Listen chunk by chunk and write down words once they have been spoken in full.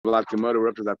Black Gemara, we're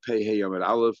up to that Pei Hey Yom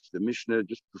Aleph, the Mishnah.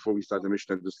 Just before we start the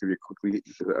Mishnah, just give you quickly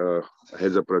a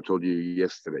heads up what I told you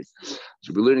yesterday.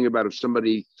 So we're learning about if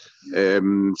somebody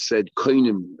said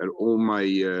koinim and all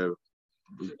my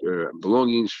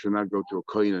belongings should not go to a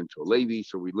kohen and to a Levi.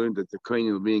 So we learned that the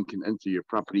kohen Levin can enter your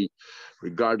property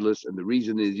regardless, and the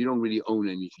reason is you don't really own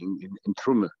anything in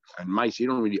Truma and Mice. You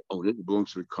don't really own it; it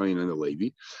belongs to the kohen and the Levi.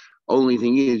 Only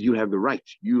thing is you have the right.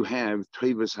 You have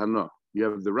Tevas Hana. You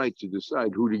have the right to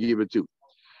decide who to give it to.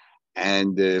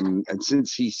 And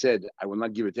since he said, I will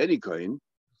not give it to any kohen,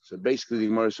 so basically the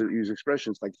Gemara use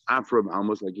expressions like afra,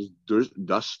 almost like just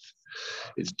dust.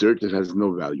 It's dirt that has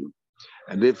no value.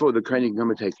 And therefore the kohen can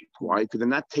come and take it. Why? Because they're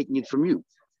not taking it from you.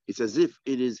 It's as if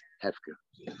it is hefker.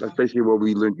 That's basically what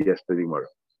we learned yesterday, Gemara.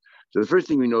 So the first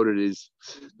thing we noted is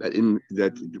that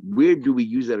where do we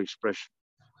use that expression?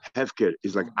 Hefker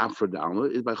is like afra the alma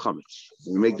is by chametz.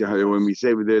 When we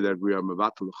say over there that we are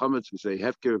mevatel the chametz, we say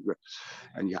hefker,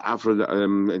 and you afra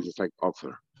and it's like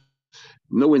offer.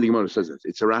 No in the Gemara says that.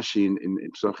 It's a Rashi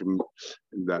in Psachim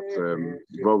that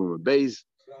Vogel Beis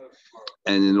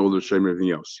and in all the Shem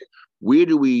everything else. Where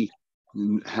do we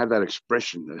have that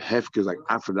expression that hefker is like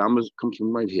afra the alma comes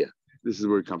from right here? This is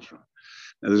where it comes from.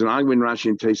 Now, there's an argument in Rashi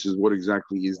and Taisus what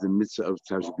exactly is the mitzvah of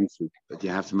tashbitzu, that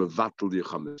you have to mevatel the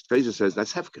chametz. Taisus says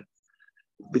that's hefker.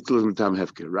 Bittul is matam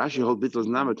hefker. Rashi holds bittul is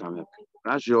not matam hefker.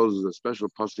 Rashi holds a special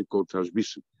pasuk called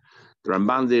tashbitzu. The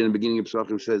Ramban there in the beginning of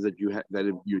Psachim says that you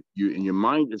in your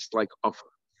mind it's like offer,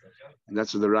 and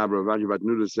that's what the Rabbi of Rashi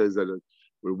Nuda says that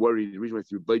we're worried. The reason why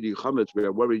you buy the chametz, we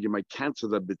are worried you might cancel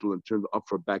that bittul and turn the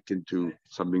offer back into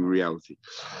something reality.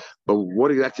 But what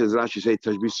exactly does Rashi say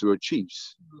tashbitzu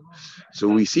achieves? So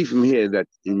we see from here that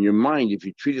in your mind, if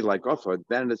you treat it like offer,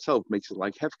 that in itself makes it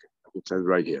like hefker. It says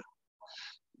right here.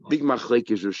 Big machlek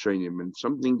is rishonim, and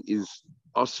something is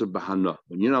asa bahana.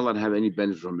 When you're not allowed to have any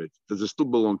benefit from it, does it still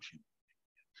belong to you?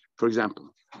 For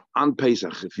example, on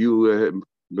Pesach, if you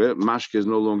mashke is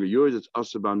no longer yours, it's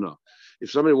asa bahana. If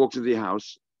somebody walks into your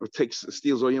house or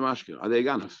steals all your mashke, are they a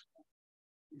ganef?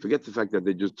 Forget the fact that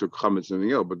they just took chametz and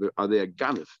everything else, but are they a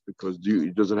ganef? Because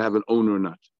does it have an owner or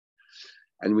not?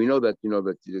 And we know that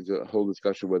there's a whole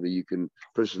discussion whether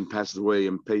person passes away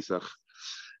in Pesach,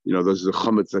 there's the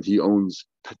chametz that he owns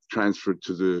transferred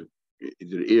to the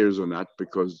heirs or not,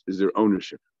 because is there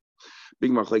ownership? Big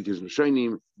machlek is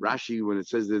Rishonim. Rashi, when it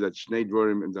says there that Shnei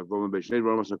Dvarim and Zavoma Bei Shnei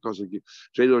Dvarim Shnei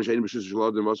Dvarim Shein B'Shus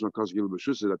Shalom Vas Makos Gil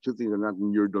B'Shus, that two things are not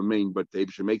in your domain, but the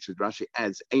Eibusha makes it. Rashi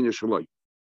adds Ein Shaloi,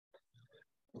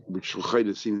 which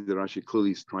Shulchay seems that Rashi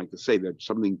clearly is trying to say that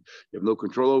something you have no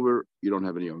control over, you don't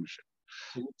have any ownership.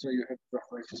 So you have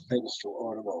references pedestal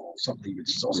or something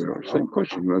which is also same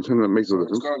question. That's that makes a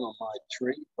difference. It's going on my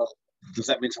tree, but does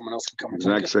that mean someone else can come and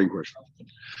exact same question?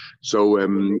 So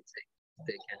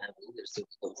they can have either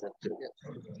systems have to get.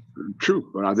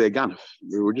 True, but are they a ganef?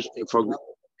 We were just focused.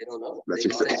 They don't know. That's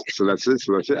so that's it.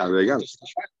 So that's it. Are they a ganef?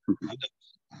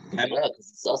 Yeah, because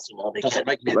it's also now they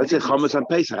can't. Let's say chametz on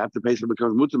Pesach. After Pesach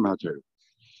becomes mutar mater.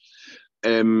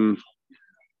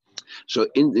 So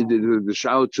in the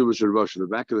Shal Tshuvas Rush, the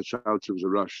back of the Shal Tshuvas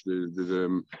Rush,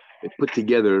 it put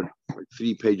together like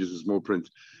 3 pages of small print.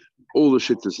 All the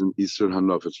shit is in Yisur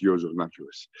Hanof, it's yours or not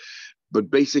yours. But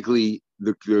basically,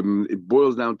 it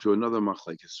boils down to another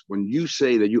machlekes. When you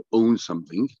say that you own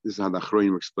something, this is how the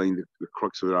Achronim explain the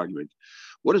crux of their argument.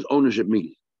 What does ownership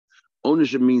mean?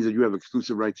 Ownership means that you have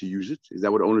exclusive right to use it. Is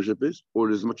that what ownership is? Or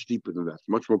it is much deeper than that,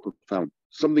 much more profound.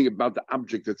 Something about the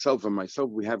object itself and myself,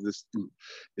 we have this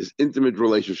intimate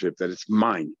relationship that it's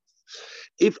mine.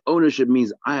 If ownership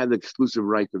means I have the exclusive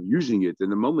right of using it, in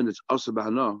the moment it's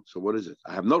asabahana, so what is it?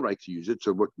 I have no right to use it,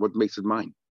 so what makes it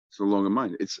mine? It's no longer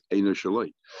mine. It's Eino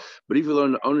Shaloi. But if you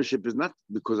learn ownership is not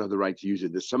because I have the right to use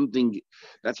it, there's something,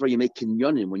 that's why you make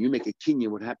kinyanim. When you make a kinyan,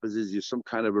 what happens is there's some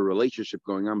kind of a relationship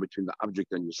going on between the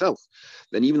object and yourself.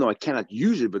 Then even though I cannot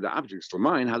use it, but the object is still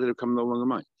mine, how did it become no longer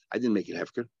mine? I didn't make it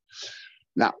hefker.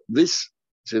 Now,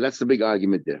 so that's the big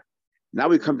argument there. Now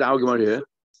we come to argument here.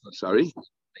 Sorry?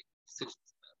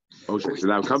 Okay, so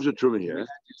now it comes to Truma here.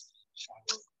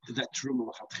 That Truma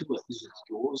is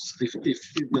yours. If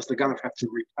does the Ganef have to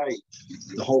repay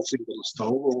the whole thing that he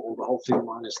stole, or the whole thing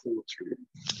minus the Truma?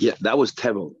 Yeah, that was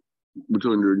Tevel. We're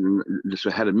talking just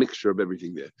had a mixture of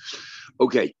everything there.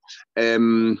 Okay,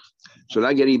 so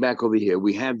now getting back over here,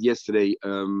 we had yesterday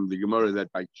the Gemara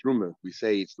that by Truma we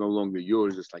say it's no longer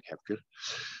yours, it's like hefker.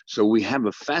 So we have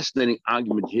a fascinating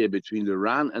argument here between the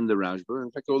Ran and the Rashba.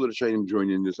 In fact, all the Rishonim join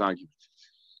in this argument.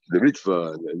 The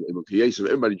Ritva, the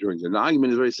everybody joins in. The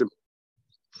argument is very simple.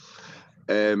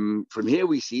 From here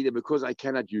we see that because I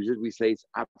cannot use it, we say it's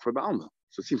afra b'alma.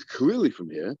 So it seems clearly from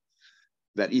here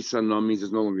that Isa no means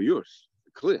it's no longer yours.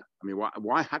 clear. I mean,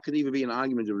 why? How could there even be an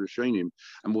argument of Rishonim?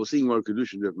 And we'll see more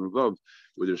Kedushin different above,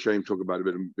 where the Rishonim talk about a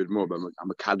bit more. But I'm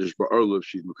a Kaddish Ba'orlov,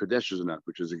 she's Mekadesh or not,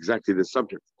 which is exactly the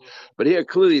subject. But here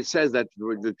clearly it says that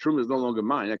the Truma is no longer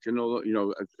mine. I can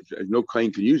no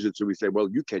Kohen can use it. So we say, well,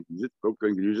 you can't use it. No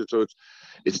Kohen can use it. So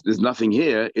there's nothing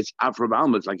here. It's Afrab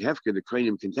Alma. It's like Hefker. The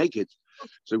Kohenim can take it.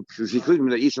 So because he claims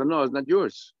that Isa no, it's not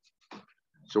yours.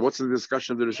 So what's the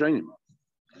discussion of the Rishonim?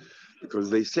 Because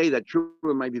they say that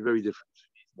Truma might be very different.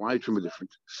 Why Truma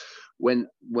different?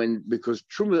 Because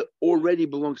Truma already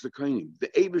belongs to Kohenim. The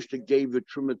Eibishter gave the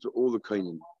Truma to all the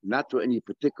Kohenim, not to any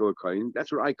particular Kohen.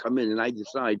 That's where I come in and I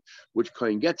decide which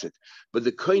Kohen gets it. But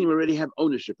the Kohenim already have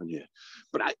ownership in here.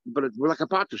 But we're like a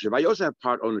partnership. I also have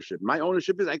part ownership. My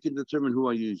ownership is I can determine who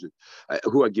I use it,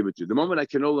 who I give it to. The moment I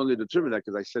can no longer determine that,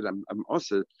 because I said I'm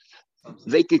also,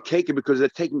 they could take it because they're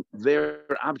taking their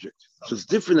object. So it's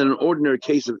different than an ordinary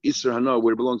case of Isser Hana,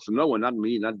 where it belongs to no one, not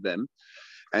me, not them.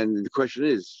 And the question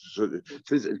is, so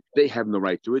since they have no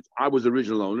right to it, I was the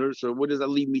original owner, so what does that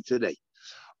leave me today?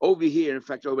 Over here, in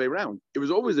fact, all the way around, it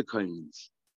was always the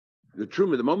Kohenim's. The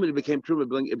Truma, the moment it became Truma,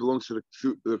 it belongs to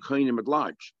the Kohenim at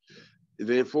large.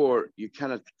 Therefore, you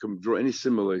cannot draw any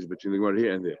similarities between the one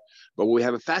here and there. But what we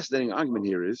have a fascinating argument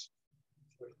here is,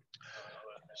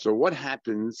 so what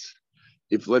happens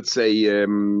if, let's say, a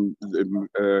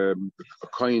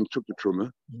Kohen took the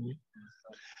Truma,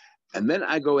 and then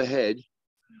I go ahead,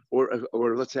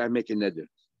 or let's say I make a neder.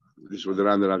 This was the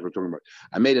round that I was talking about.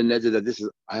 I made a neder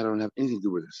that I don't have anything to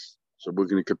do with this. So we're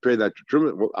going to compare that to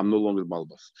Truma. Well, I'm no longer the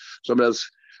Balbas. Somebody else,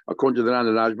 according to the round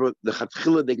that I the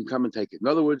Chatchila, they can come and take it. In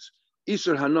other words,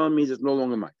 Isur Hana means it's no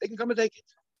longer mine. They can come and take it.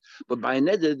 But by a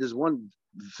neder, there's one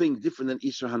thing different than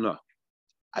Isur Hana.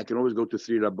 I can always go to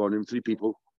 3 Rabbonim, 3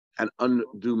 people, and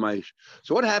undo my.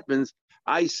 So what happens?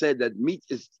 I said that meat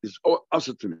is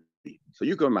also to me. So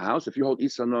you go to my house. If you hold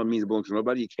Isur Hana means it belongs to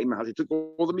nobody, you came to my house, you took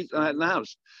all the meat I had in the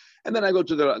house, and then I go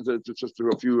to just to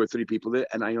a few or 3 people there,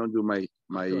 and I undo my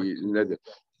neder.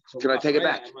 So can I take it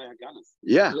back?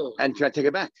 Yeah, and can I take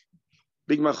it back?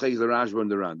 Big Machay is the Rajba and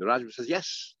the Ran. The Rajba says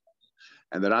yes,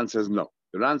 and the Ran says no.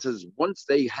 The Ran says once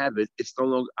they have it, it's no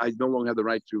longer. I no longer have the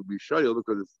right to be shoyal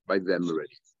because it's by them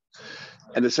already.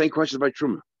 And the same question is by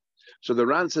Truma. So the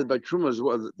Ran says by Truma as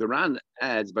well. The Ran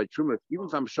adds by Truma, even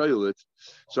if I'm shoyal it,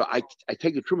 so I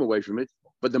take the Truma away from it,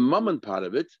 but the mammon part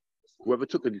of it, whoever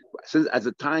took it, since at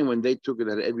the time when they took it,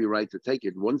 had every right to take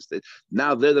it.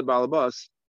 Now they're the Balabas,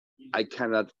 I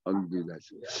cannot undo that.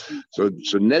 So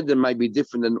Neder might be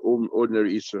different than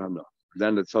ordinary Isur Hana.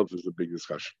 That itself is a big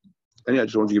discussion. Anyway, I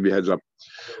just want to give you a heads up.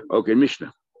 Okay,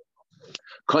 Mishnah.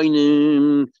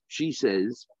 Koinim, she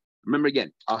says, remember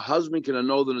again, a husband can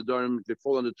annul the Nedarim. They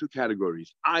fall under 2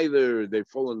 categories. Either they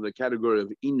fall under the category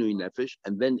of Inui Nefesh,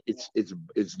 and then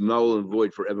it's null and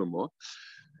void forevermore,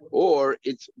 or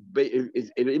it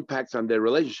impacts on their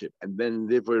relationship, and then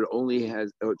therefore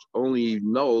it's only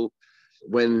null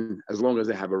as long as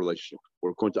they have a relationship,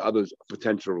 or according to others, a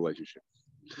potential relationship.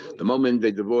 The moment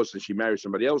they divorce and she marries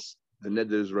somebody else, the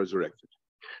neder is resurrected.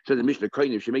 So the Mishnah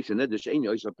Kohen, if she makes a neder,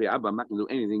 I'm not going to do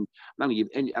anything. I'm not going to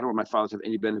give any. I don't want my fathers to have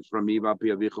any benefit from me. I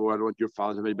don't want your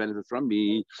fathers to have any benefit from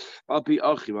me.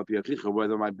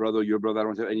 Whether my brother or your brother, I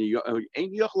don't have any.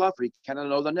 Can I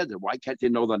know the neder? Why can't they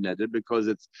know the neder? Because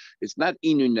it's not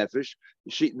inu nefesh.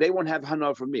 They won't have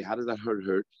hana from me. How does that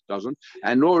hurt? Doesn't.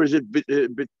 And nor is it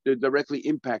directly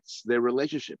impacts their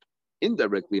relationship.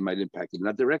 Indirectly, it might impact it,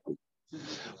 not directly.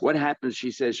 What happens?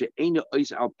 She says,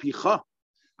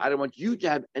 I don't want you to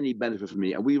have any benefit from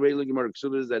me. And we really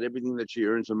is that everything that she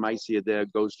earns from Maisia there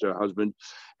goes to her husband.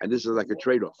 And this is like a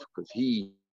trade-off because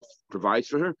he provides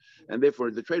for her. And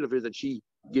therefore the trade-off is that she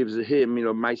gives him,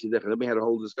 Maisia there. Then we had a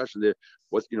whole discussion there.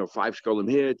 5 shkolim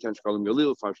here, 10 shkolim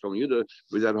Galil, 5 shkolim Yudah,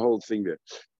 with that whole thing there.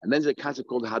 And then there's a concept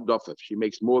called Hadafa. She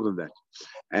makes more than that.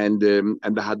 And the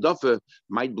Hadafa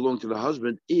might belong to the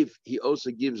husband if he also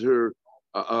gives her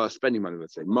spending money,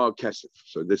 let's say, more kesef.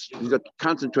 So these are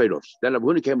constant trade-offs. Then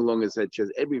Abuna came along and said she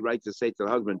has every right to say to the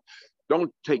husband,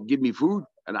 "Don't give me food,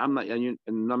 and I'm not, and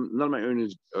none of my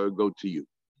earnings go to you."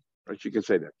 Right? She can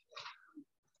say that.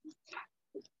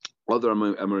 Other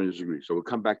Amorim agree. So we'll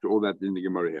come back to all that in the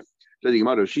Gemara here. So the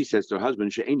Gemara, she says to her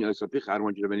husband, I don't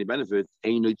want you to have any benefit.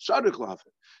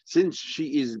 Since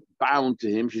she is bound to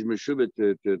him, she's meshuvah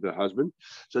to the husband.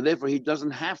 So therefore, he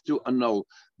doesn't have to annul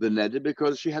the neder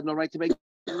because she had no right to make a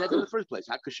neder in the first place.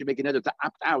 How could she make a neder to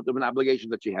opt out of an obligation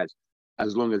that she has,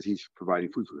 as long as he's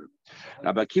providing food for her?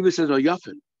 Rabbi Akiva says, no,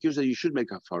 Yafin. Akiva says you should make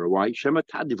hafara. Why? Shema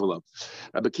tadivolav.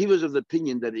 Rabbi Akiva is of the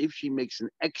opinion that if she makes an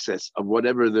excess of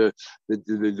whatever the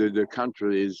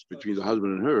contra is between the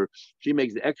husband and her, she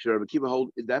makes the extra. Rabbi Akiva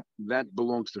hold that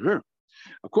belongs to her.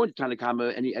 According to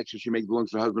Tanakama, any extra she makes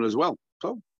belongs to her husband as well.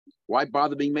 So why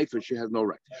bother being made for it? She has no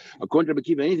right. According to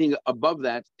Bakiva, anything above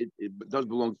that, it does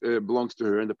belongs to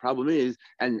her. And the problem is,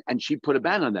 and she put a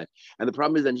ban on that. And the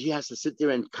problem is that she has to sit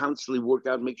there and constantly work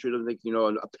out, make sure he doesn't make,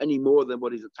 a penny more than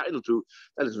what he's entitled to.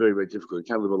 That is very, very difficult. You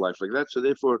can't live a life like that. So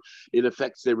therefore, it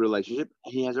affects their relationship.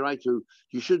 He has a right to,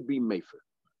 he should be made for.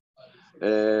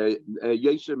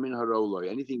 Anything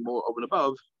more over and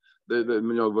above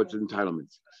what's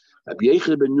entitlements. Rabbi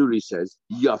Yechon ben Nuri says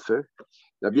Yafer.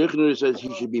 Rabbi Yechon ben Nuri says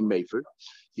he should be mefer.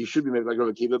 He should be made like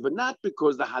Rabbi Akiva, but not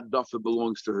because the hadafa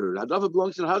belongs to her. The hadafa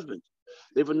belongs to the husband.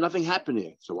 Therefore, nothing happened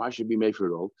here. So why should be made for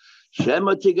it all?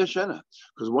 Shema tigashena,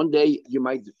 because one day you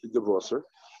might divorce her,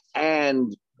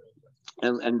 and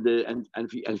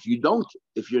if you don't,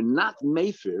 if you're not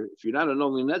mefer, if you're not an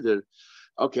only neder.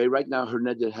 Okay, right now her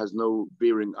neder has no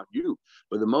bearing on you,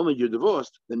 but the moment you're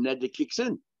divorced, the neder kicks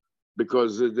in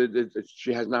because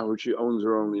she owns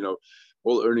her own,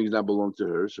 all earnings now belong to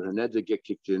her, so her neder get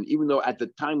kicked in. Even though at the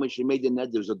time when she made the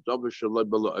neder, there's a davar shalai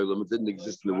b'la olam, it didn't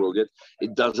exist in the world yet.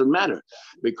 It doesn't matter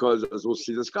because, as we'll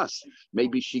discuss,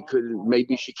 maybe she can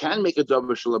make a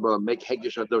davar shalai b'la, make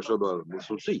hegesh a davar shalai b'la.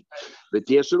 We'll see. But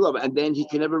and then he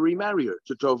can never remarry her.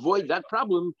 To avoid that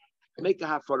problem, make a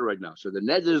hafara right now. So the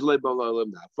neder is leibal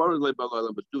olam, the hafara is leibal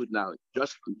olam, but do it now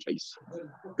just in case.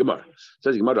 Gemara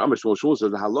says Gemara. Amar Shmuel says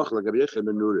the halacha like Rabbi Yechon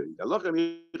ben Nuri. The halacha Rabbi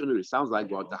Yechon ben Nuri sounds like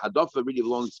what the hadafa really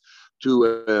belongs to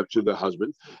the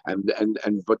husband,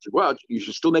 but you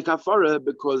should still make hafara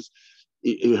because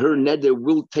her neder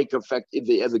will take effect if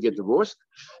they ever get divorced,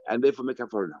 and therefore make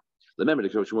hafara now. Remember, the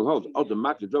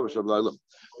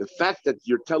fact that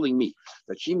you're telling me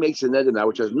that she makes a neder now,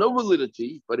 which has no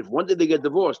validity, but if one day they get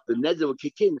divorced, the neder will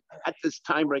kick in at this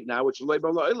time right now, which is it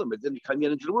didn't come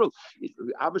yet into the world.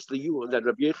 Obviously, that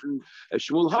Rabbi Yechon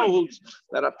Shmuel holds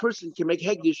that a person can make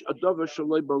hegdish a davar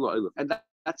shaloi b'la olam, and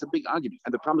that's a big argument.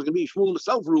 And the problem is going to be Shmuel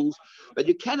himself rules that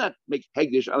you cannot make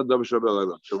hegdish on a davar shaloi b'la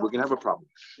olam. So we're going to have a problem.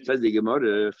 Says the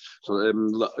Gemara.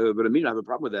 But I mean, I have a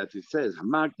problem with that. It says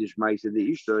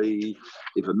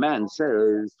if a man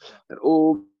says that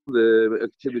all the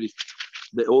activities,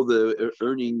 all the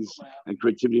earnings and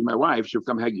creativity of my wife should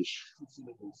become hegdish.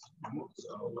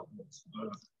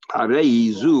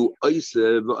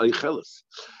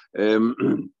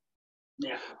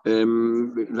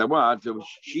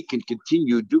 She can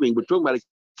continue doing. We're talking about a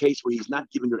case where he's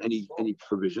not giving her any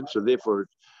provision, so therefore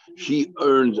she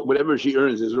earns whatever she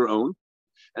earns is her own,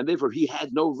 and therefore he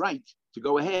had no right to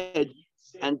go ahead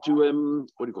and to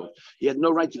he had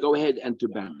no right to go ahead and to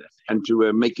ban that and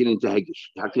to make it into hegdish.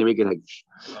 How can you make it hegdish?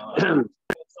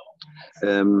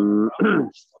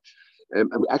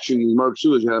 Actually,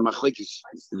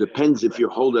 it depends if you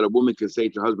hold that a woman can say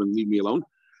to her husband, "Leave me alone,"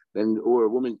 or a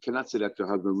woman cannot say that to her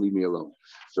husband, "Leave me alone."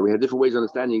 So we have different ways of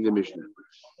understanding the Mishnah.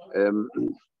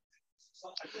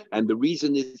 And the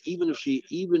reason is even if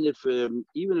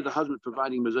the husband is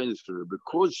providing mazonos for her,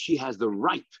 because she has the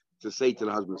right to say to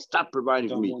the husband, "Stop providing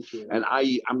for me, and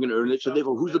I'm going to earn it." So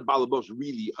therefore, who's the balabos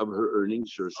really of her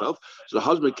earnings herself? So the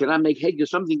husband cannot make hegdish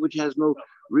something which has no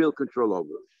real control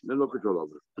over. No control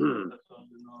over.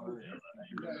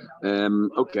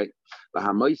 Okay.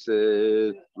 Let's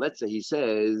say he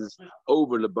says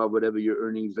over and above whatever your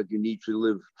earnings that you need to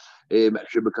live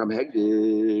should become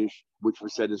hegdish, which we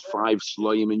said is 5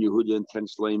 slayim in Yehuda and 10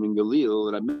 slayim in Galil.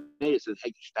 And I said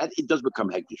hegdish. That it does become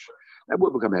hegdish. That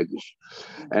will become hegdish.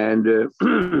 And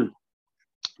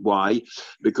why?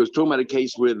 Because talking about a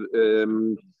case where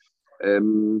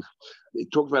it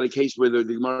talks about a case where the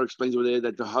Gemara explains over there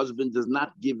that the husband does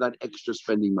not give that extra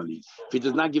spending money. If he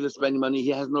does not give the spending money,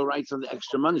 he has no rights on the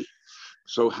extra money.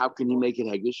 So how can he make it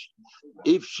hegdish?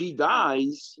 If she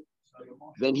dies,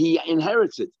 then he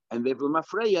inherits it, and therefore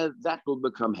Mafreya, that will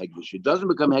become hegdish. It doesn't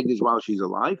become hegdish while she's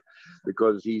alive,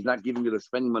 because he's not giving her the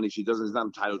spending money. She's not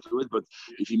entitled to it. But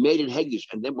if he made it hegdish,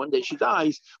 and then one day she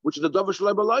dies, which is the davar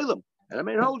shalai b'la olam, and I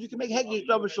mean, hold you can make hegdish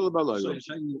davar shalai b'la olam. So you're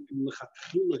saying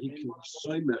he can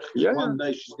soymech. One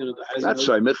day she's going to. That's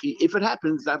soymech. If it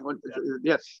happens, that one,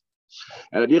 yes.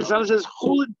 And Rabbi Chasana says,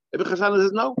 Rabbi Chasana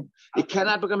says, no, it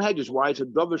cannot become hegdish. Why? It's a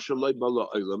davar shalai b'la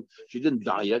olam. She didn't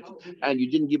die yet, and you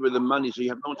didn't give her the money, so you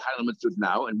have no entitlement to it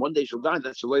now. And one day she'll die.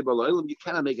 That's shalai b'la olam. You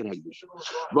cannot make it hegdish.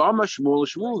 But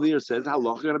Shmuel there says,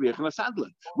 halacha Rabbi Yechon Sadler,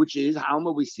 which is how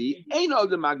we see ain't all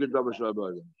the magid davar shalai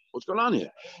b'la olam. What's going on here?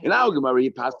 In our Gemara, he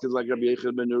passed like Rabbi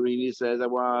Yechid ben Nurini says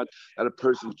that a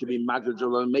person can be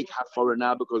magdallah and make hafara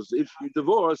now, because if you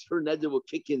divorce, her neder will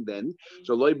kick in then.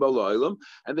 So loy baloilam,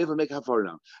 and they will make hafara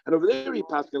now. And over there, he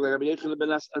passed like Rabbi Yechid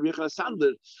ben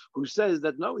Sander, who says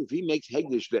that no, if he makes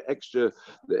hegdish the extra,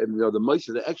 the most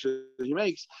of the extra he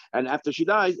makes, and after she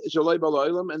dies, it's a loy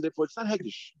baloilam, and therefore it's not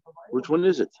hegdish. Which one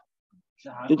is it?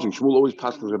 Interesting. Shmuel always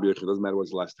passes Rabbi Yechid. Doesn't matter what's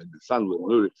the last name.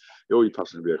 Sander, he always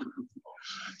passes Rabbi Yechid.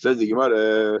 Says the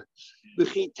Gemara, the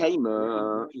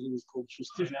Chitema.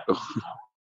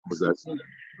 What's that?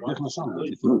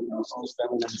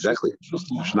 Exactly.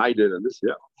 Schneider and this,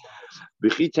 yeah. The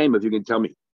Chitema, if you can tell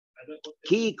me.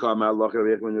 If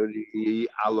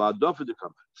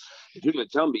you're going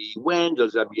to tell me, when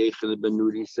does Rabbi Yechid ben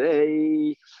Nuri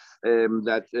say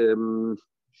that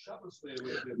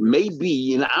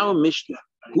maybe in our Mishnah,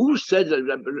 who said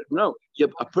that? No,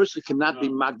 a person cannot be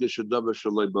magdish or davar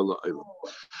shaloi bala olam.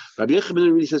 Rabbi Yechid ben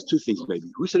Nuri says two things. Maybe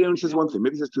who said he only says one thing?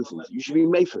 Maybe he says two things. You should be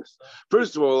mefer.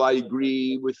 First of all, I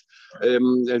agree with.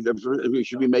 You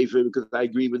should be mefer because I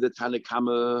agree with the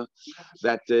Tanakama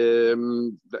that the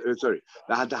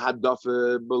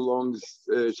hadafa belongs.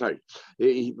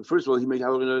 First of all, he made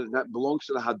that belongs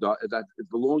to the hadafa. That it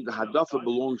belongs. The hadafa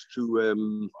belongs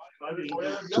to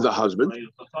the husband.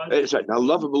 The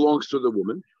hadafa belongs to the woman.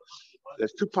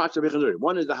 There's two parts of Yechid.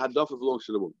 One is the hadafa belongs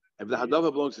to the woman. If the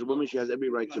hadafa belongs to the woman, she has every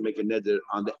right to make a neder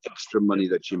on the extra money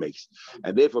that she makes,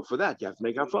 and therefore for that you have to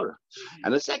make hafara.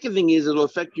 And the second thing is it'll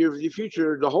affect your the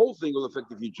future. The whole thing will affect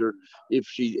the future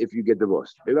if you get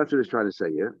divorced. Maybe that's what he's trying to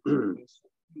say.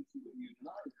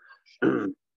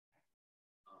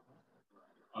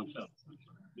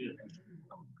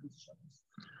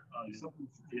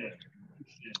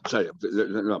 Sorry,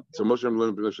 no. So Moshe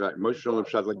Shalom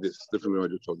shot like this, different than what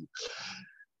I just told you.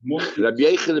 Rabbi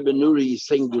Yechid ben Nuri is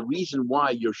saying the reason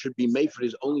why you should be made for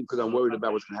is only because I'm worried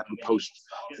about what's going to happen post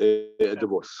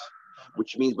divorce.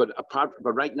 Which means, but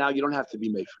right now you don't have to be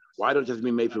made for. Why don't you have to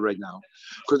be made for right now?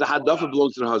 Because the hadafa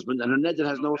belongs to the husband, and her neder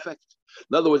has no effect.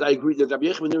 In other words, I agree that Rabbi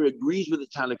Yechid ben Nuri agrees with the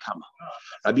Tanakama.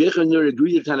 Rabbi Yechid ben Nuri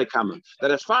agrees with the Tanakama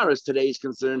that as far as today is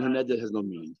concerned, her neder has no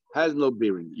meaning, has no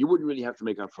bearing. You wouldn't really have to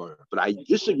make up for her. But I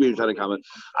disagree with Tanakama.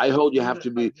 I hold you have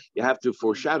to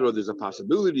foreshadow. There's a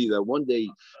possibility that one day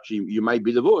you might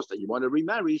be divorced and you want to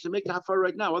remarry. So make the hafar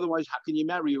right now. Otherwise, how can you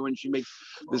marry her when she makes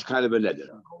this kind of a neder?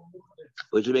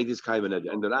 Let's make this kind of a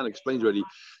neder. And the Ran explains already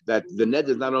that the neder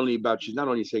is not only about, she's not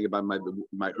only saying about my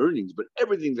earnings, but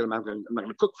everything that I'm not going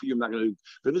to cook for you. I'm not going to. If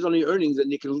there's only earnings, then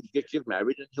you can get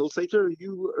married, and he'll say to her,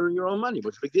 "You earn your own money.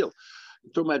 What's the big deal?"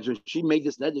 So imagine she made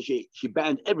this neder. She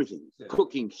banned everything,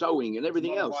 cooking, sewing, and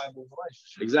everything else.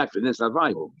 Exactly, and it's not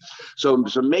viable. So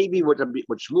maybe what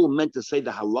Shmuel meant to say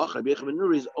the halacha Rabbi Yechid ben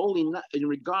Nuri is only not in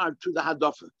regard to the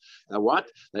hadafa. Now what?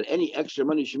 That any extra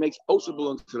money she makes also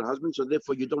belongs to the husband. So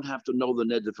therefore, you don't have to know the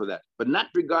neder for that. But not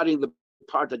regarding the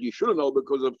part that you should know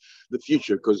because of the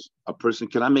future, because a person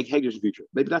cannot make hegdish in the future.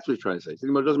 Maybe that's what he's trying to say.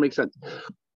 It doesn't make sense.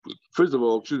 First of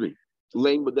all, excuse me.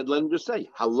 But then let him just say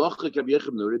halacha Rabbi Yechid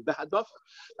ben Nuri behadafa.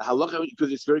 The halacha,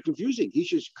 because it's very confusing. He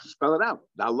should spell it out.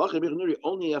 The halacha Rabbi Yechid ben Nuri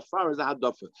only as far as the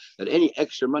hadafa, that any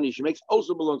extra money she makes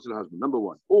also belongs to the husband. Number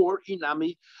one. Or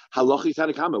inami halacha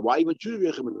tanakama. Why even choose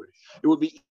Rabbi Yechid ben Nuri? It would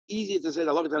be easier to say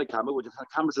the halacha tanakama, which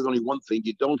tanakama says only one thing.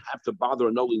 You don't have to bother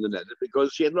annulling the neder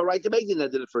because she had no right to make the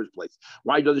neder in the first place.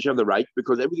 Why doesn't she have the right?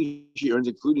 Because everything she earns,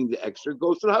 including the extra,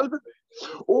 goes to the husband.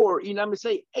 Or inami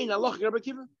say, "Ein halacha Rabbi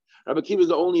Akiva." Rabbi Akiva is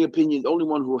the only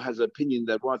one who has an opinion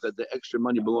that the extra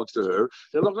money belongs to her.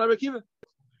 Rabbi Akiva.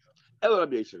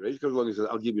 Rabbi Yisrael, right? Comes along and says,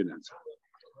 "I'll give you an answer."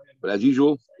 But as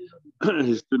usual,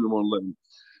 his student won't let him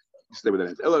stay with that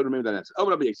answer. Remember that answer.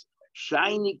 Rabbi Yisrael.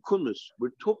 Shiny kunus.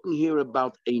 We're talking here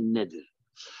about a neder.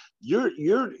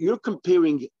 You're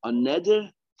comparing a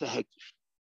neder to hektish.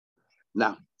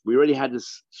 Now we already had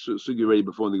this sugi ready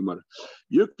before in the Gemara.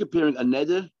 You're comparing a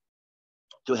neder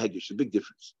to a hektish. A big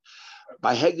difference.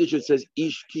 By hegdish it says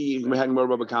ishki mehang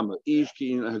ishki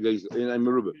in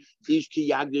meruba ishki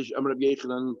yagdish amrab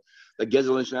yechanan the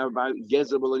gezel and shav by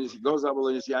gezel and gozabel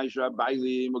and yisha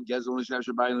bailim or gezel and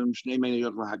shav bailim shnei meni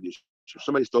yot hagdish.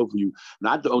 Somebody stole from you,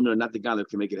 not the owner, not the guy that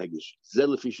can make it hegdish.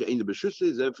 Zelafisha in the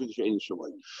beshusha, zelafisha in the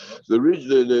shalom.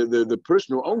 The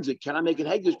person who owns it cannot make it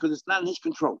hegdish because it's not in his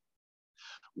control.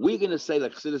 We're going to say,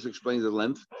 like Chassidus explains at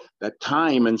length, that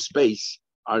time and space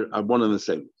are one and the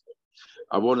same.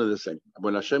 Are one and the same.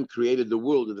 When Hashem created the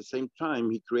world at the same time,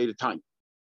 He created time.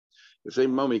 The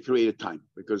same moment He created time,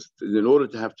 because in order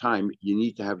to have time, you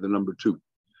need to have the number two.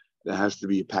 There has to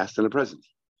be a past and a present.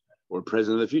 or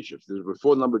present in the future.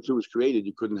 Before number 2 was created,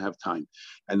 you couldn't have time,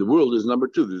 and the world is number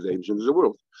 2. There's age and there's a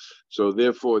world. So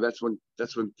therefore, that's when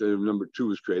the number 2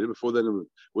 was created. Before then, it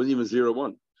wasn't even 0,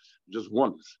 1, just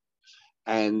ones.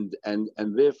 And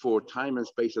therefore time and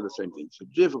space are the same thing. So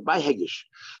therefore, by Hegdish,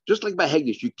 just like by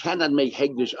Hegdish, you cannot make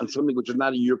Hegdish on something which is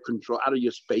not in your control, out of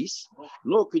your space,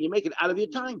 nor can you make it out of your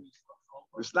time.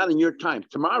 It's not in your time.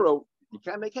 Tomorrow, you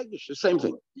can't make Hegdish, the same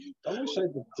thing. I would say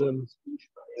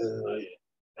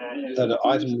that an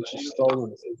item which is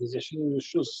stolen, there's a Shinui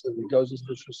Rishus, that it goes into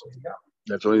the Rishus of the Gam.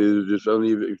 That's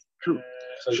only true.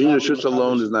 So Shinui Rishus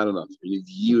alone is not enough. You need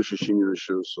Yush Shinui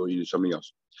Rishus, or you need something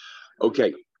else.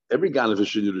 Okay. Every Ganav is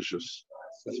Shinui Rishus.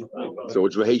 So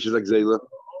it's Vaheshes like Zayla.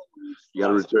 You got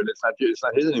to return it. It's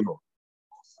not his anymore.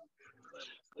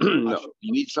 No,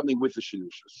 you need something with the Shinui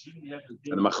Rishus.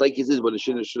 And the Machlekes is when the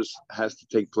Shinui Rishus has to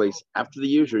take place after the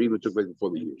years or even took place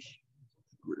before the years.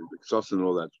 Exhausted and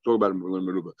all that. Talk about it in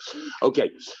Meruba. Okay,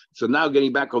 so now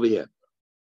getting back over here.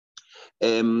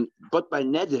 But by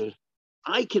Neder,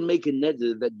 I can make a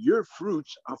Neder that your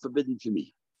fruits are forbidden to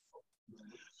me.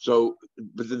 So,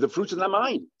 but the fruits are not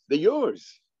mine; they're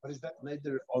yours. What is that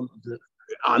Neder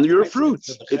on your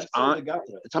fruits? It's on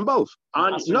both.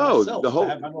 The whole.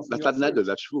 That's not Neder.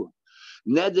 That's true.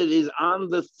 Neder is on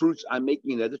the fruits I'm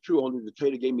making. Neder true. Only the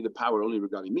Torah gave me the power only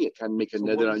regarding me. I can't make a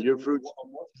Neder on your fruits.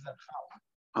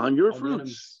 On your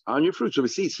fruits. On your fruits. So we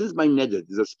see, since my Neder,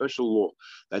 there's a special law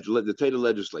that the Torah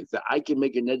legislates that I can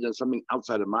make a Neder on something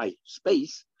outside of my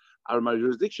space, out of my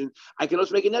jurisdiction. I can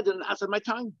also make a Neder outside my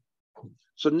time.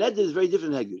 So Neder is very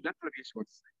different. That's what Rabbi Yisrael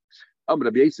wants to say.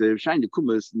 Rabbi Yisrael, shine the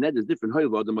kumas, Neder is different.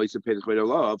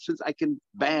 Since I can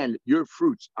ban your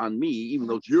fruits on me, even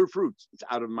though it's your fruits, it's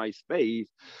out of my space.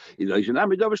 So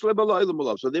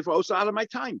therefore, also out of my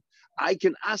time, I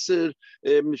can aser.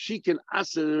 She can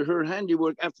aser her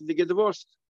handiwork after they get divorced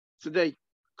today,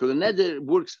 because the Neder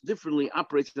works differently,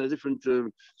 operates in a different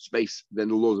space than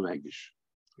the laws of Hagdish.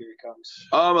 Here it comes.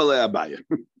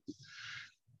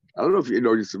 I don't know if you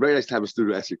know, it's very nice to have a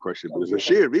student ask you a question, but it's a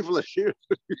sheer, people are sheer.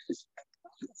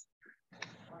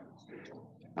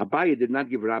 Abaye did not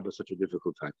give Rabbah such a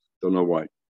difficult time. Don't know why.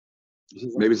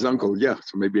 Maybe his uncle, yeah.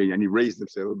 So maybe, and he raised him,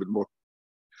 say a little bit more.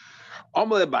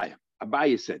 Abaye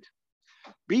said,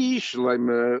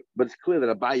 but it's clear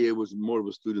that Abaye was more of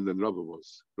a student than Rabbah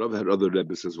was. Rabbah had other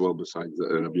Rebbes as well besides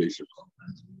Rabbi Yosef.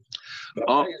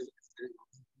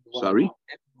 Sorry?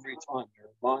 Every time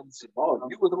your mind's involved,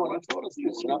 you were the one who taught us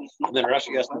this, And then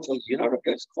Rashi asked him, you know,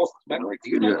 it's close memory. Do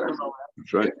you know?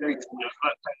 That's right.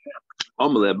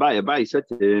 Abaye said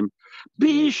to him,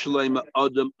 you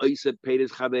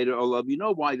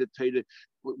know why the Torah,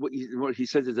 what he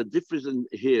says is a difference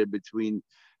here between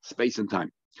space and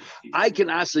time. I can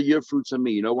answer your fruits on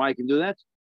me. You know why I can do that?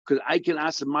 Because I can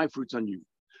answer my fruits on you.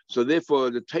 So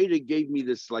therefore, the Torah gave me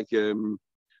this like a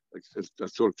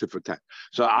sort of tit for tat.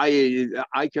 So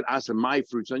I can answer my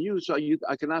fruits on you, so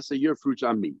I can answer your fruits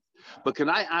on me. But can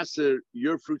I answer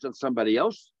your fruits on somebody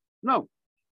else? No.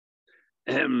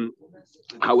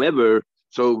 However,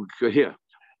 so here,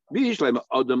 I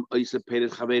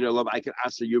can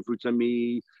answer your fruits on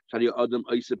me.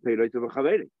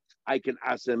 I can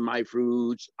answer my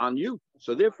fruits on you.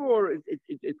 So therefore,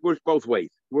 it works both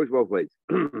ways. It works both ways.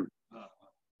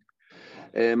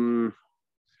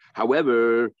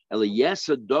 However,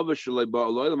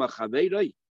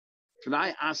 can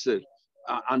I answer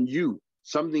on you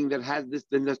something that has this?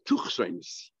 Then there's two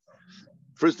chesronos.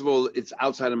 First of all, it's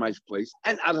outside of my place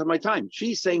and out of my time.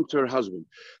 She's saying to her husband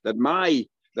that my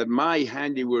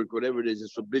handiwork, whatever it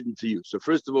is forbidden to you. So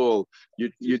first of all,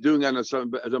 you're doing it on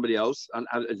somebody else,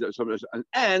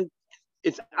 and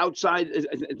it's outside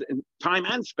in time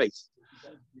and space.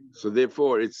 So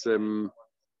therefore, it's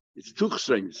two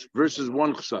chesronos versus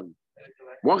one chesron.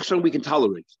 One chesron we can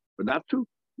tolerate, but not two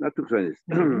chesronos.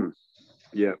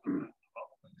 Yeah.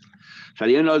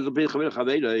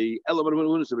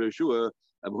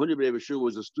 Abu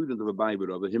was a student of Abaye,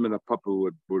 but him and a papa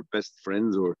were best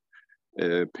friends or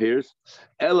peers.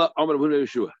 But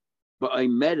I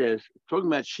met her talking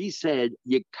about. She said,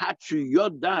 "Yekachu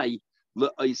yodai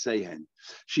le'oisehen."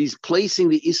 She's placing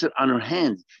the iser on her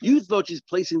hands. You thought she's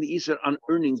placing the iser on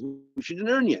earnings. She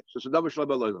didn't earn yet. So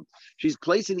she's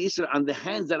placing the iser on the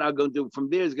hands that are going to, from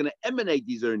there is going to emanate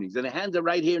these earnings, and the hands are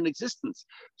right here in existence.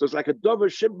 So it's like a dover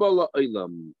shibbala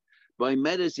oilam. By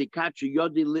medis yekachu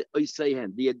yodi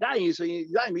le'oisehen. The yadayim is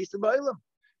yadayim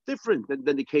different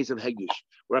than the case of Hegdish,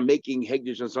 where I'm making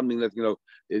Hegdish on something that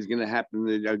is going to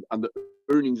happen on the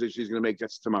earnings that she's going to make.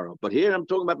 That's tomorrow. But here I'm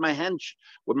talking about my hands.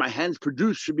 What my hands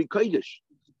produce should be Kodesh.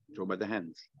 Talking about the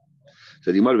hands.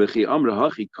 So the Amra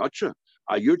Hachi Kacha.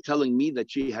 You're telling me that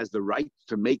she has the right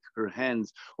to make her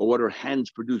hands or what her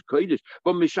hands produce kodesh.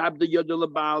 But mishabda yada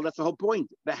labal, that's the whole point.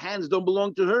 The hands don't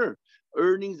belong to her.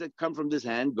 Earnings that come from this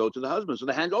hand go to the husband. So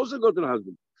the hands also go to the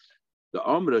husband. The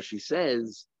Omra, she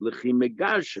says,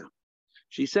 L'chimegarsha.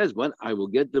 She says, when I will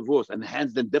get divorced, and the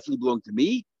hands then definitely belong to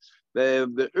me,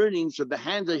 the earnings, so the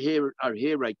hands are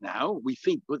here right now. We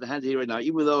think, put the hands are here right now,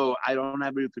 even though I don't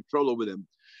have any control over them,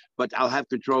 but I'll have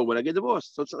control when I get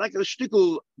divorced. So it's like a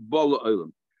shtickle ball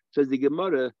olam. Says the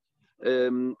Gemara,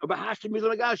 the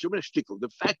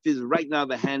fact is, right now,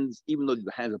 the hands, even though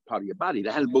the hands are part of your body,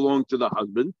 the hands belong to the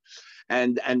husband.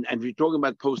 And if you're talking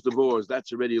about post-divorce,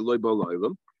 that's already a loy ball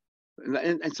olam.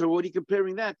 And so what are you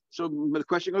comparing that? So the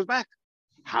question goes back.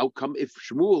 How come if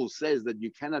Shmuel says that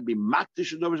you cannot be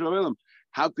makdish on Dover Shalom,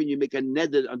 how can you make a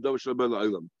neded on Dover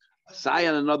Shalom? Say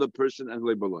on another person and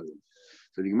lay below him.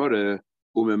 So the Gemara,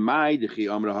 so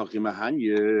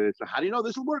how do you know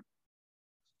this will work?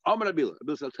 Amar Abila,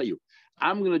 I'll tell you.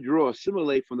 I'm going to draw a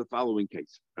simile from the following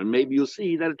case. And maybe you'll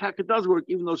see that it does work,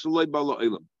 even though it's a loy bala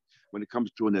olam when it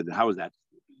comes to a neded. How is that?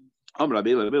 Amar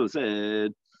Abila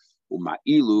said,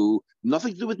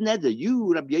 nothing to do with neder.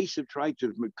 You, Rabbi Yosef, tried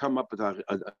to come up with a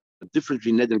difference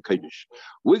between neder and kodesh.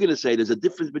 We're going to say there's a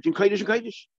difference between kodesh and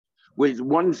kodesh. With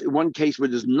one case where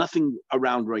there's nothing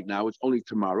around right now, it's only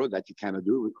tomorrow that you cannot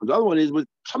do. The other one is with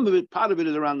some of it, part of it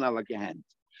is around now, like your hands.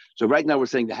 So right now we're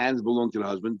saying the hands belong to the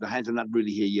husband. The hands are not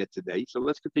really here yet today. So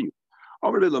let's continue.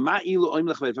 If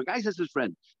a guy says to his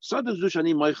friend, you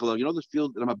know this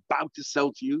field that I'm about to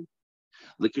sell to you?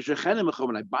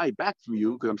 When I buy back from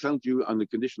you, because I'm selling to you on the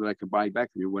condition that I can buy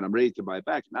back from you when I'm ready to buy it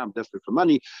back. Now I'm desperate for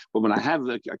money, but when I have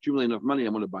accumulated enough money, I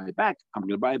want to buy it back. I'm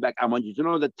going to buy it back. I want you to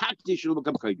know that takdish will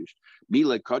become kodesh. Me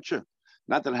like kosher.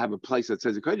 Not that I have a place that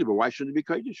says a kodesh, but why shouldn't it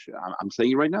be kodesh? I'm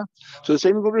saying it right now. So the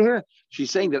same thing over here. She's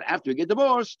saying that after we get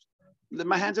divorced, that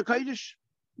my hands are kodesh.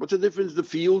 What's the difference? The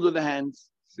field or the hands?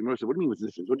 What do you mean what's the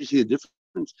difference? What do you see the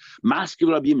difference?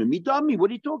 Masculine Rabbi me dummy.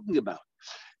 What are you talking about?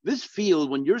 This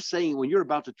field, when you're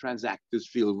about to transact this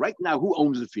field, right now, who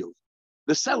owns the field?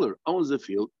 The seller owns the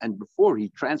field, and before he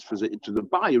transfers it to the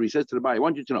buyer, he says to the buyer, I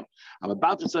want you to know, I'm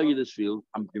about to sell you this field,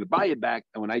 I'm going to buy it back,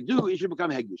 and when I do, it should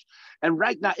become hegdish. And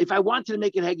right now, if I wanted to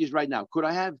make it hegdish right now, could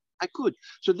I have? I could.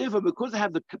 So therefore, because I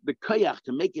have the koyach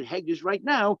to make it hegdish right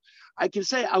now, I can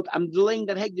say I'm delaying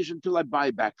that hegdish until I buy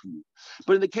it back from you.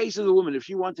 But in the case of the woman, if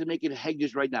she wants to make it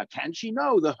hegdish right now, can she?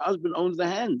 No, the husband owns the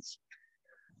hands.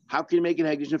 How can you make it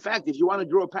hegdish? In fact, if you want to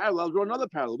draw a parallel, draw another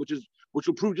parallel, which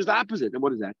will prove just the opposite. And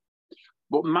what is that?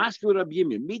 But masculine Rabbi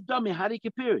Yirmiyah, me dummy, how do you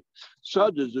compare it? So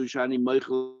does Zushani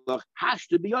Meichel has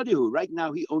to be Yadihu. Right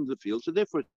now he owns the field, so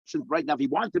therefore, since right now if he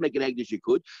wants to make it hegdish, he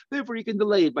could. Therefore, he can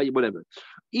delay it by whatever.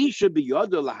 He should be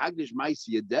Yadul lahagdish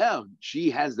ma'isi yadel.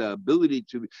 She has the ability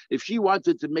to. If she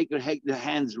wanted to make her the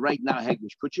hands right now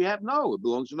hegdish, could she have? No, it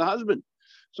belongs to the husband.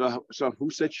 So who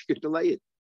said she could delay it?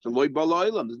 So loy bala.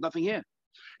 There's nothing here.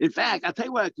 In fact, I'll tell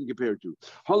you what I can compare it to.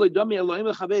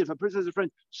 If a person has a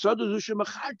friend,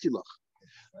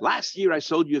 last year I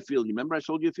sold you a field. You remember I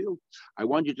sold you a field? I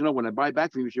want you to know when I buy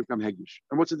back from you, it should become hegdish.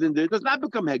 And what's it in there? It does not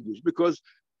become hegdish because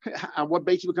on what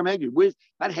basis become hegdish? Where's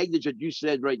that hegdish that you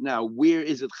said right now? Where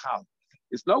is it chal?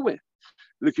 It's nowhere.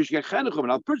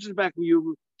 And I'll purchase it back from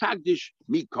you. Tagdish,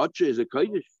 mi kotcha is a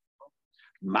kodesh.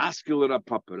 Masculine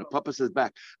papa. The papa says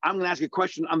back, I'm going to ask a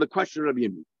question on the question of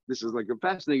Yimi. This is like a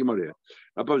fascinating idea.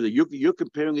 You're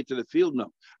comparing it to the field?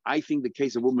 No. I think the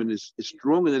case of woman is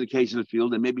stronger than the case of the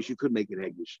field, and maybe she could make it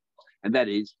hegdish. And that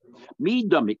is, me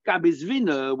dummy,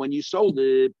 kabizvina, when you sold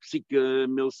it, psika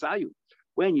milsayu.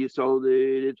 When you sold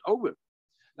it, it's over.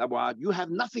 Now, what? You have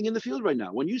nothing in the field right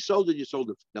now. When you sold it, you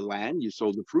sold the land, you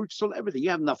sold the fruit, you sold everything.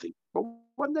 You have nothing. But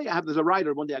one day there's a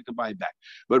rider, one day I can buy it back.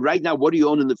 But right now, what do you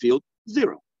own in the field?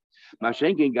 Zero.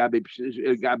 Mashenkin gabe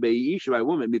isha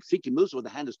woman mipsiki milsa, the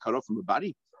hand is cut off from her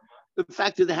body. The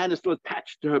fact that the hand is still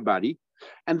attached to her body,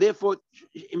 and therefore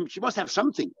she must have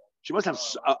something. She must have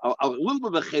a little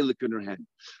bit of a chelik in her hand.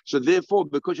 So therefore,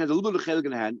 because she has a little bit of a chelik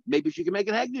in her hand, maybe she can make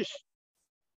it hegdish.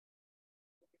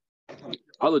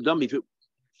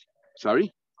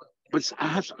 Sorry, but I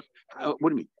have. What do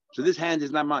you mean? So this hand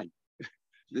is not mine.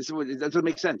 That doesn't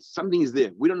make sense. Something is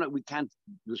there. We don't know. We can't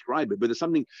describe it, but there's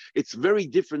something. It's very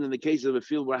different in the case of a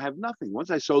field where I have nothing.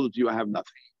 Once I sold it to you, I have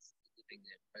nothing.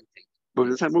 But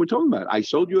that's not what we're talking about. I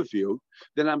sold you a field,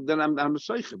 then I'm a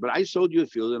soicher. But I sold you a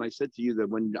field, and I said to you that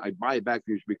when I buy it back,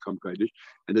 you should become kodesh.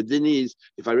 And the din is,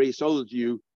 if I already sold it to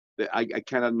you, that I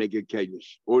cannot make it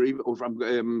kodesh, or even if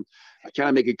I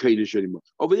cannot make it kodesh anymore.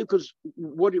 Over there, because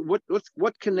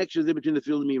what connection is there between the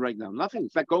field and me right now? Nothing. In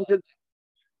fact, going to.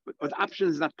 But option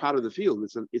is not part of the field.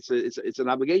 It's an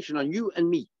obligation on you and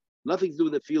me. Nothing to do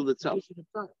with the field itself.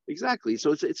 Exactly.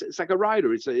 So it's like a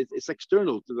rider. It's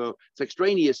external to it's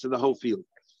extraneous to the whole field.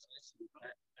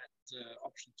 That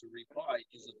option to rebuy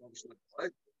is an option.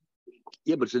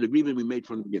 Yeah, but it's an agreement we made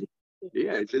from the beginning.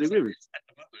 Yeah, it's an agreement.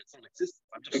 It's non-existent.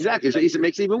 Exactly. So it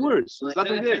makes it even worse. There's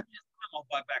nothing there. I'll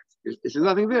buy back. There's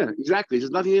nothing there. Exactly.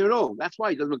 There's nothing there at all. That's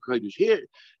why it doesn't look Kodesh. Here,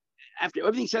 after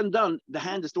everything's said and done, the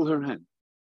hand is still her hand.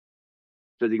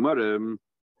 So the Gemara,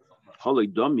 holy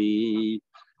dummy. You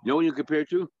know what you compare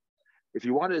to? If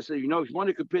you want to say, if you want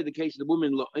to compare the case of the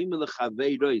woman,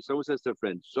 someone says to a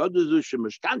friend,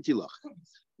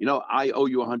 I owe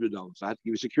you $100. I have to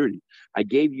give you security. I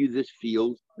gave you this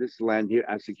field, this land here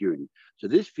as security. So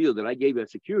this field that I gave you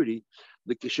as security,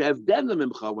 the kishev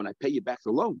demna, when I pay you back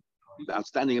the loan, the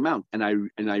outstanding amount, and I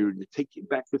take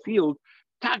back the field,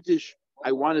 takdish,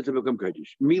 I wanted to become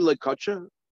kodesh. Mila kacha,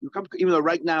 even though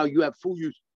right now you have full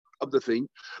use of the thing,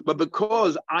 but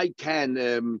because I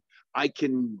can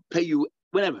pay you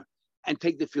whenever and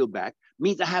take the field back,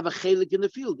 means I have a chelik in the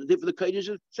field. Therefore, the kodesh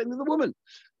is same to the woman.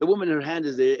 The woman, her hand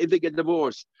is there. If they get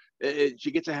divorced, she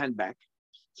gets her hand back.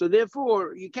 So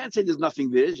therefore, you can't say there's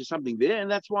nothing there. There's something there, and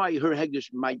that's why her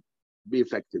hegdish might be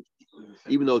effective,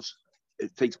 even though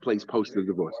it takes place post the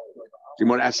divorce. So you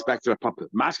want to ask back to the papa.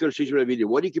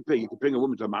 What do you compare? You can bring a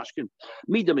woman to a mashkin.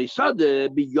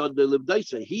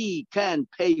 He can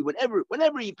pay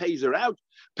whenever he pays her out,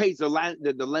 pays the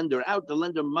lender out. The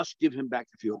lender must give him back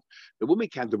the field. The woman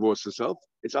can't divorce herself.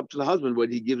 It's up to the husband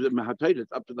when he gives it mahatayt.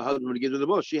 It's up to the husband when he gives her the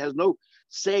divorce. She has no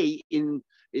say in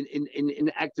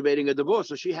activating a divorce,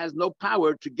 so she has no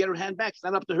power to get her hand back. It's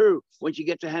not up to her when she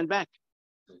gets her hand back.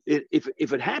 If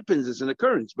it happens, it's an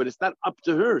occurrence, but it's not up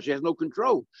to her. She has no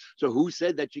control. So who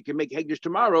said that she can make hegdish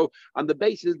tomorrow on the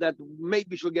basis that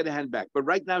maybe she'll get a hand back? But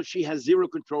right now she has zero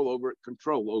control over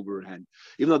her hand,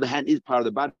 even though the hand is part of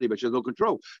the body, but she has no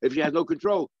control. If she has no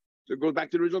control, so it goes back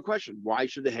to the original question: why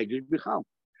should the hegdish be chal?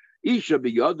 Isha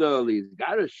biyada is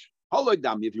garish.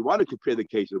 If you want to compare the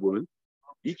case of the woman,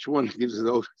 each one gives his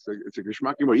own. It's a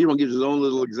geshmakim, or each one gives his own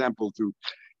little example to.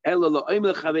 Someone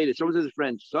says to his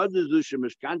friend,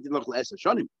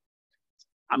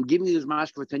 I'm giving you this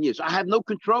mask for 10 years. So I have no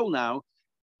control now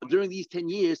during these 10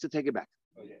 years to take it back.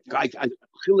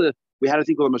 We had a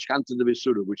thing called a mashkanta de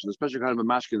Vesura, which is a special kind of a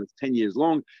mashkin that's 10 years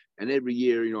long, and every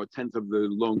year, a tenth of the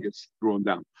loan gets drawn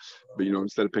down. But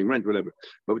instead of paying rent, whatever.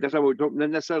 But that's how we're talking,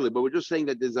 not necessarily, but we're just saying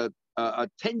that there's a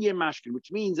 10-year mashkin,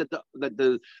 which means that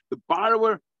the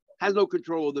borrower has no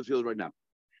control of the field right now.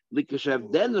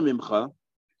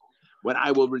 When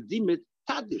I will redeem it,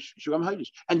 Tadish, Shugam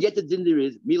Haidish. And yet the din there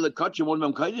is, Mila Kachim, one of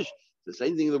them Kaidish. The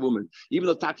same thing in the woman. Even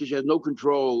though Tadish has no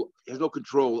control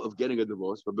of getting a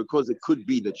divorce, but because it could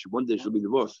be that one day she'll be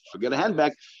divorced, she'll get a hand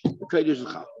back, the Kaidish is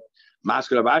Chal.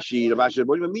 Masker Ravashi,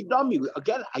 me dummy.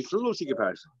 Again, I still don't see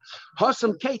comparison.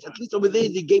 Hossam Kate, at least over there,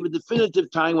 they gave a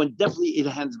definitive time when definitely it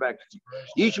hands back.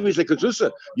 Each of us like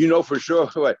Kazusa, for sure.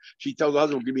 What? She tells the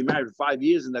husband, we're going to be married for 5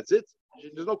 years and that's it.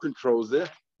 There's no controls there.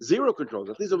 Zero controls.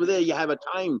 At least over there, you have a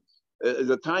time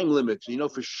limit. So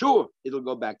for sure it'll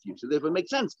go back to you. So therefore, it makes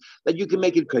sense that you can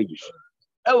make it kodesh.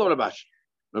 Elo Ravashi.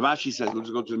 Ravashi says, let's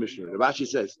go to the Mishnah. Ravashi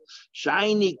says,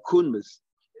 shiny kunmas.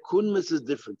 Kunmas is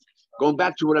different. Going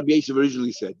back to what Rabbi Yosef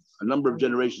originally said, a number of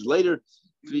generations later,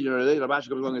 3 generations later, Ravashi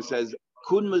comes along and says,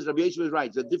 kunmas. Rabbi Yosef is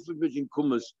right. There's a difference between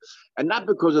kunmas, and not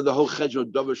because of the whole chedron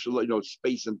of davar,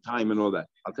 space and time and all that.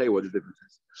 I'll tell you what the difference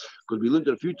is. Because we learned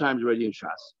it a few times already in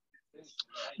Shas.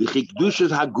 The chikdushas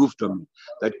haguftam,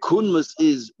 that kunmas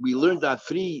is, we learned that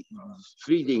three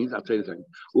things. I'll tell you the second.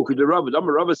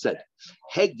 Rava said,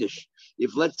 hegdish.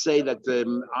 If let's say that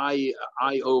I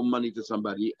owe money to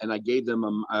somebody and I gave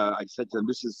them, I said to them,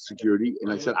 this is security,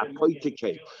 and I said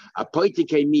apoitike.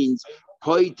 Apoitike means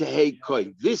poi tehei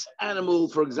koi. This animal,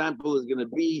 for example, is going to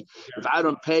be, if I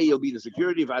don't pay, you'll be the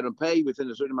security. If I don't pay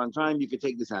within a certain amount of time, you can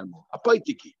take this animal.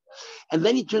 Apoitiki. And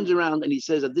then he turns around and he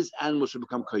says that this animal should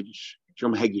become kodesh,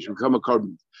 should become a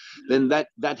carbon. Then that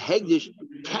hegdish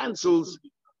cancels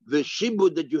the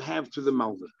shibud that you have to the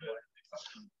malva.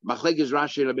 Machlek is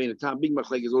Rashi and Rabbeinu Tam. Big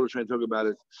Machlek is always trying to talk about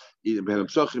it.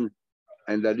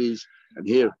 And that is, and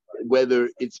here, whether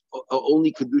it's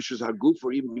only kedushas haguf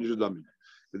or even kedushas damim.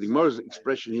 The Gemara's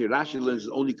expression here, Rashi learns is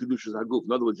only kedushas haguf.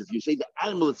 In other words, if you say the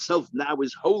animal itself now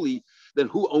is holy, then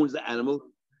who owns the animal?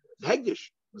 Hegdish.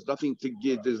 There's nothing to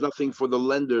give. There's nothing for the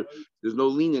lender. There's no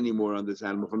lien anymore on this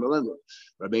animal from the lender.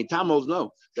 Rabbi Tam holds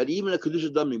no, that even a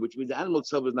kedushas damim, which means the animal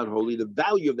itself is not holy, the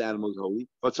value of the animal is holy.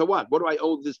 But so what? What do I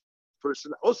owe this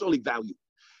person? Also only value.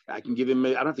 I can give him,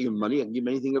 I don't have to give him money, I can give him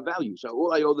anything of value. So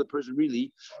all I owe the person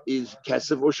really is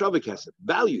kesef or shava kesef.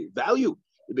 Value.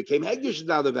 It became Hegdish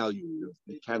now the value.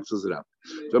 It cancels it out.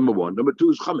 Number one. Number two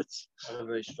is chametz. Not a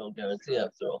very strong guarantee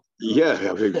after all.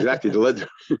 Yeah, exactly. The letter.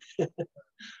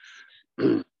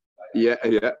 Yeah.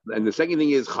 And the second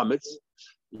thing is chametz.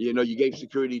 You know, you gave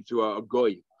security to a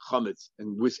goy, chametz,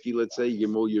 and whiskey. Let's say you give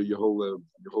him all your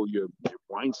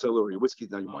wine cellar or your whiskey,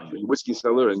 not your wine, your whiskey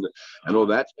cellar, and all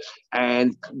that,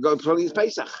 and go for his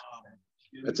Pesach.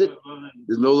 That's it.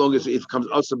 There's no longer, if it comes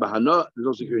asa bahana, there's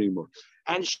no security anymore.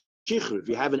 And shikhr, if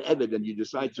you have an eved and you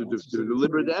decide to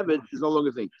deliver the eved, it's no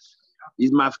longer a thing.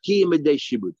 Is mafki midday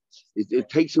shibud. It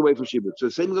takes away from shibud. So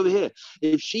same thing over here.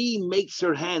 If she makes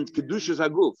her hands kedushas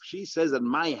haguf, she says that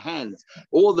my hands,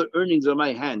 all the earnings of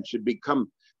my hands should become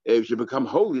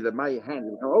holy. That my hands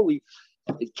become holy.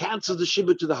 It cancels the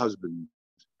shibud to the husband,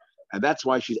 and that's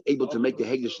why she's able to make the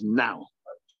hegdish now.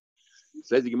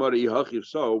 Says the Gemara, if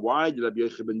so, why did Rabbi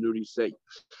Yochanan ben Nuri say?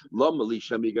 Why did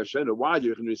Rabbi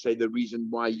Yochanan say the reason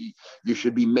why you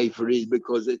should be made for it is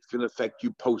because it can affect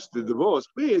you post the divorce?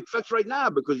 It affects right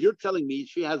now because you're telling me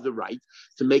she has the right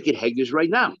to make it hegdish right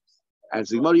now. And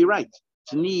so the Gemara, you're right.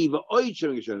 Rabbi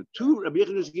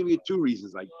Yochanan is giving you two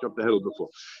reasons. I jumped ahead before.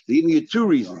 He's giving you two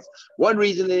reasons. One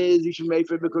reason is you should make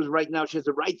for it because right now she has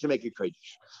the right to make a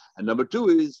kodesh. And number two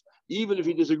is, even if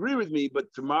you disagree with me,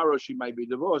 but tomorrow she might be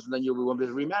divorced, and then you'll want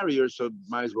to remarry her, so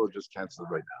might as well just cancel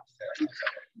it right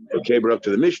now. Okay, we're up to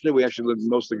the Mishnah. We actually learned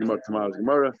most of the Gemara tomorrow's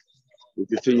Gemara. We'll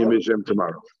continue Mishnah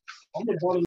tomorrow.